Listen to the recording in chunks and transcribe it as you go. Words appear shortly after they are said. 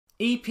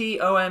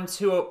EPOM,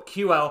 2up,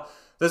 QL.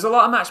 There's a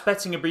lot of match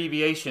betting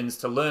abbreviations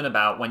to learn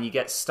about when you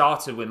get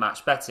started with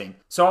match betting.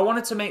 So I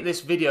wanted to make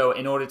this video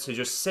in order to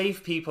just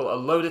save people a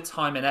load of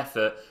time and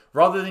effort.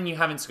 Rather than you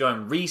having to go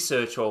and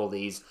research all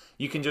these,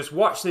 you can just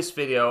watch this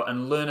video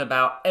and learn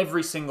about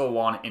every single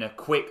one in a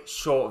quick,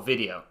 short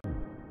video.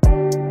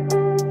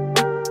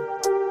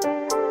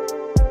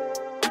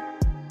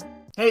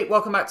 Hey,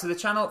 welcome back to the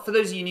channel. For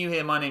those of you new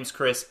here, my name's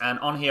Chris, and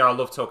on here I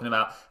love talking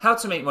about how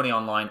to make money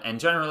online and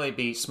generally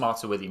be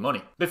smarter with your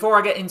money. Before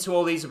I get into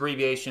all these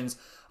abbreviations,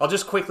 I'll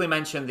just quickly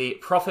mention the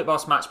Profit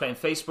Boss Match Betting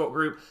Facebook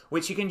group,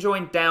 which you can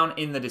join down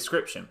in the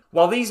description.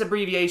 While these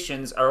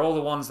abbreviations are all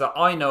the ones that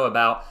I know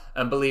about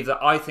and believe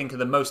that I think are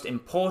the most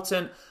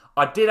important,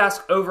 I did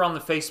ask over on the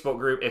Facebook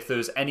group if there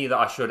was any that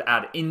I should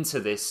add into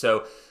this,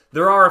 so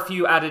there are a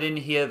few added in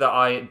here that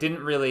I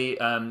didn't really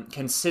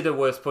consider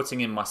worth putting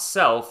in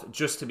myself,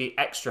 just to be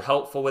extra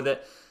helpful with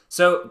it.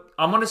 So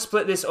I'm going to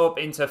split this up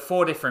into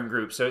 4 different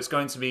groups. So it's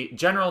going to be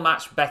general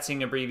match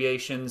betting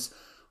abbreviations,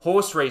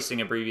 horse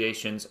racing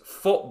abbreviations,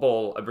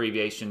 football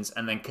abbreviations,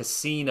 and then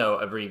casino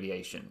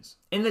abbreviations.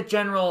 In the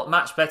general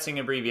match betting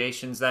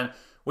abbreviations then,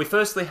 we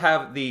firstly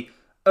have the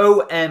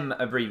OM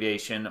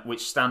abbreviation,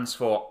 which stands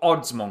for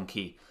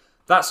OddsMonkey.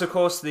 That's, of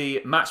course,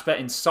 the match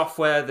betting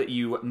software that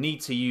you need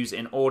to use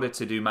in order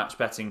to do match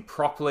betting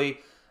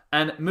properly.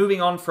 And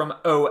moving on from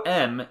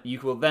OM,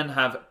 you will then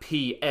have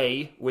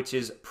PA, which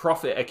is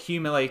Profit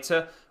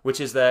Accumulator,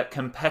 which is their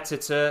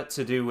competitor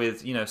to do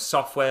with,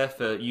 software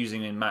for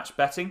using in match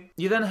betting.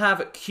 You then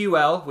have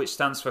QL, which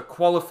stands for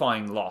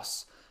Qualifying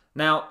Loss.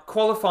 Now,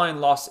 qualifying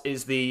loss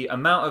is the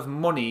amount of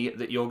money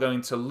that you're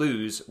going to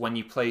lose when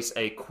you place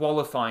a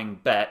qualifying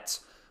bet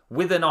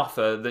with an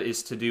offer that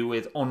is to do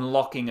with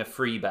unlocking a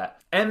free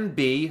bet.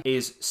 MB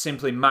is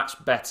simply match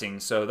betting,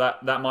 so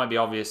that might be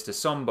obvious to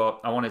some, but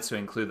I wanted to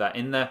include that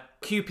in there.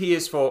 QP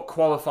is for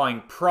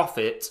qualifying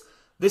profit.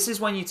 This is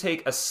when you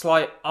take a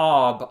slight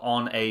arb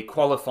on a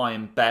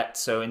qualifying bet,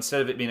 so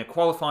instead of it being a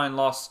qualifying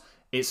loss,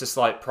 it's a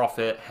slight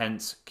profit,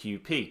 hence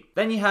QP.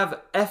 Then you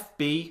have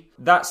FB,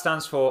 that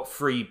stands for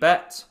free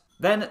bet.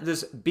 Then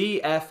there's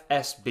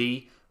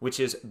BFSB, which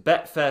is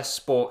Betfair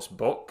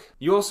Sportsbook.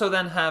 You also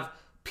then have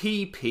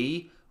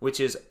PP, which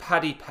is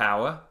Paddy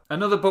Power.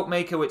 Another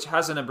bookmaker which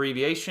has an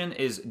abbreviation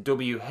is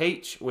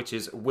WH, which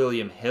is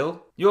William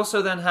Hill. You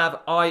also then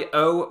have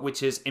IO,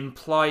 which is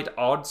Implied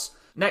Odds.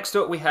 Next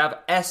up we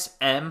have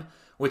SM,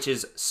 which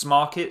is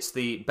Smarkets,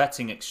 the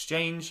betting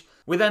exchange.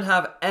 We then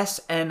have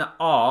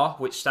SNR,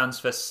 which stands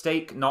for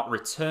Stake Not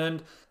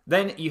Returned.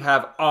 Then you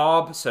have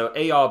ARB, so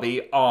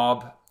ARB,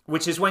 ARB,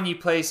 which is when you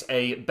place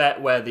a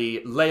bet where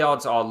the lay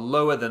odds are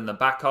lower than the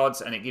back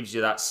odds and it gives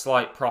you that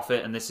slight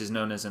profit, and this is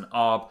known as an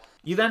ARB.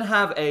 You then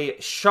have a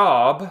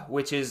SHARB,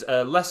 which is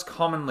a less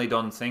commonly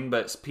done thing,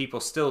 but people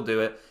still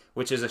do it,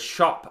 which is a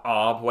shop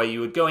ARB, where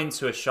you would go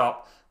into a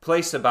shop,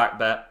 place a back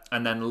bet,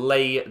 and then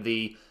lay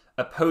the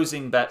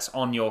opposing bets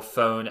on your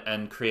phone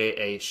and create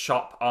a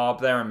shop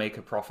ARB there and make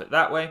a profit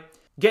that way.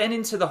 Getting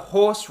into the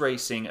horse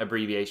racing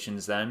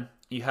abbreviations then,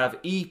 you have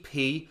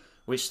EP,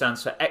 which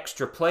stands for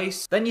extra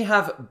place. Then you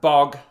have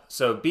BOG,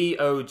 so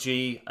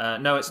B-O-G.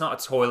 No, it's not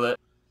a toilet.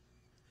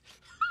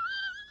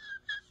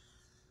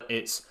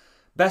 It's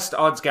best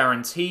odds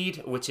guaranteed,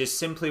 which is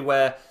simply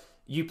where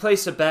you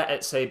place a bet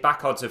at, say,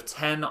 back odds of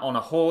 10 on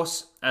a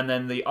horse, and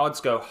then the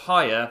odds go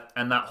higher,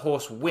 and that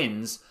horse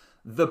wins.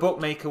 The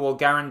bookmaker will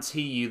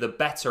guarantee you the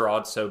better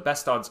odds, so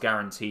best odds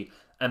guarantee,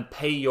 and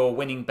pay your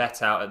winning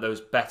bet out at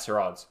those better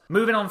odds.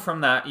 Moving on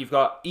from that, you've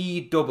got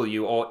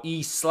EW, or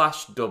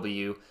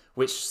E/W,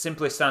 which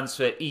simply stands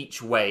for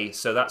each way.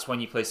 So that's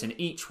when you place an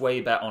each way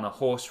bet on a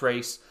horse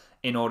race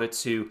in order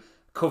to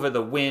cover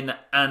the win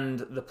and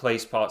the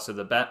place parts of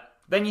the bet.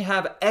 Then you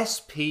have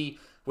SP,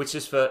 which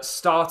is for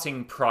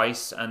starting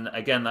price, and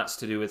again that's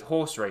to do with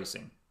horse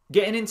racing.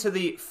 Getting into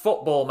the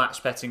football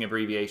match betting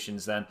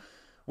abbreviations then,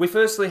 we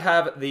firstly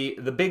have the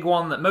big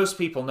one that most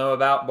people know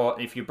about,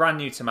 but if you're brand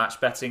new to match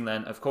betting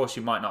then of course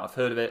you might not have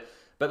heard of it,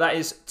 but that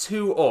is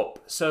 2up.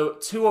 So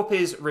 2up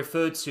is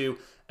referred to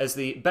as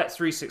the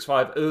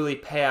Bet365 early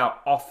payout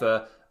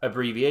offer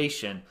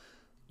abbreviation.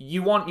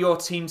 You want your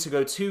team to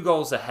go 2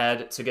 goals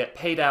ahead to get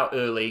paid out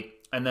early,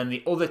 and then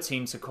the other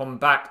team to come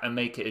back and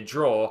make it a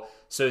draw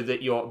so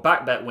that your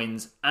back bet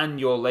wins and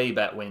your lay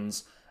bet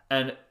wins.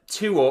 And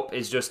 2up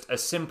is just a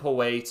simple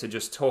way to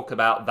just talk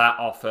about that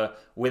offer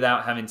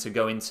without having to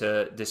go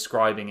into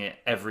describing it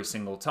every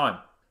single time.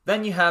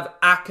 Then you have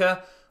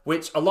ACCA,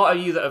 which a lot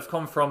of you that have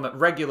come from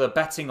regular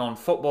betting on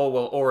football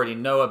will already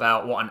know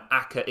about what an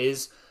ACCA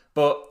is.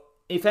 But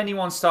if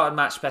anyone started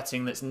match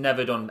betting that's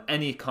never done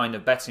any kind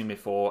of betting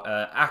before,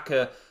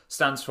 ACCA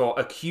stands for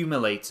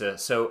accumulator.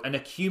 So an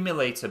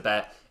accumulator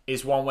bet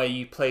is one where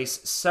you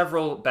place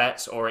several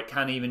bets, or it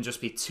can even just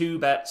be 2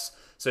 bets.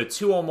 So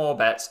 2 or more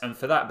bets, and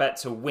for that bet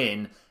to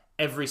win,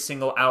 every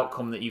single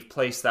outcome that you've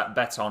placed that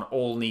bet on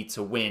all need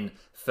to win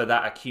for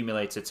that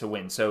accumulator to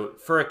win. So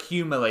for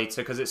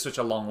accumulator, because it's such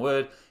a long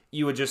word,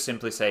 you would just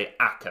simply say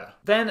ACCA.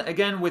 Then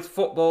again with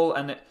football,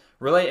 and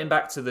relating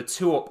back to the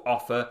 2up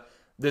offer,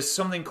 there's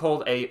something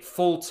called a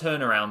full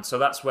turnaround. So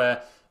that's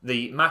where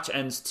the match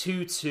ends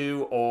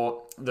 2-2,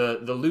 or the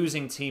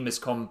losing team has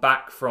come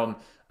back from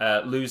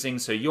losing.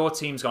 So your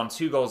team's gone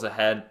 2 goals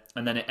ahead,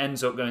 and then it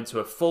ends up going to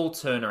a full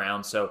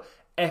turnaround. So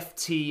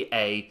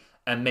FTA,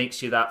 and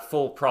makes you that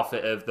full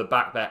profit of the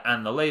back bet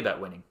and the lay bet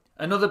winning.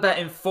 Another bet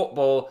in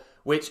football,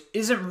 which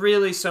isn't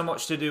really so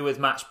much to do with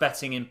match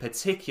betting in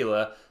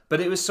particular, but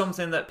it was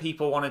something that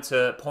people wanted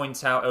to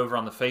point out over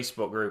on the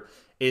Facebook group,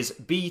 is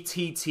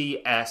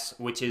BTTS,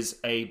 which is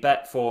a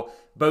bet for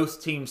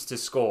both teams to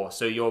score.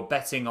 So you're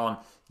betting on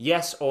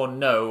yes or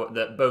no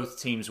that both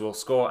teams will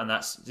score, and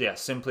that's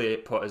simply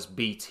put as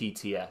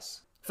BTTS.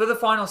 For the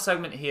final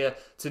segment here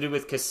to do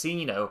with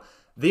casino,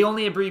 the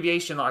only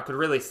abbreviation that I could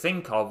really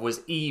think of was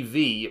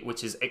EV,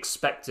 which is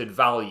expected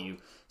value.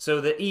 So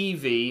the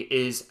EV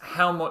is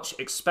how much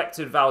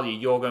expected value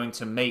you're going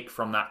to make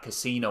from that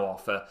casino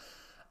offer.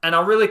 And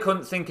I really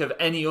couldn't think of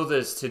any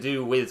others to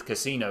do with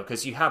casino,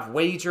 because you have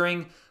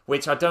wagering,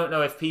 which I don't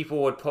know if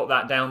people would put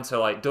that down to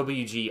like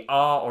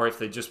WGR or if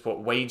they just put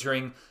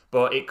wagering,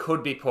 but it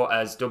could be put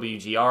as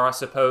WGR, I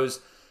suppose.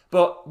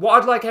 But what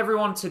I'd like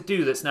everyone to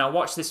do that's now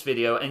watched this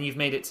video and you've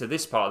made it to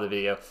this part of the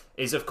video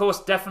is, of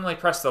course, definitely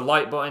press the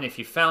like button if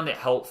you found it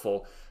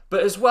helpful.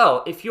 But as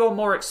well, if you're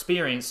more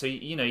experienced, so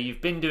you've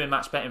been doing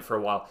match betting for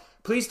a while,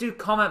 please do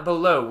comment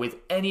below with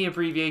any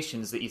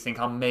abbreviations that you think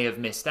I may have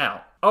missed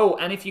out. Oh,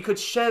 and if you could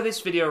share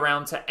this video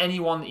around to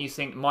anyone that you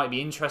think might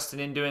be interested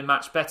in doing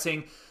match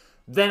betting,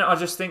 then I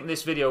just think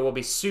this video will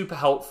be super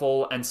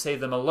helpful and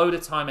save them a load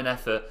of time and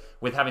effort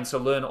with having to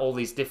learn all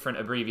these different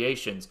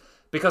abbreviations.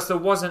 Because there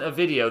wasn't a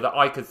video that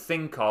I could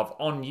think of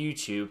on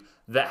YouTube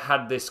that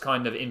had this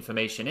kind of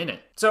information in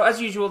it. So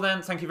as usual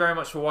then, thank you very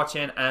much for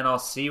watching, and I'll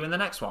see you in the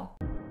next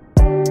one.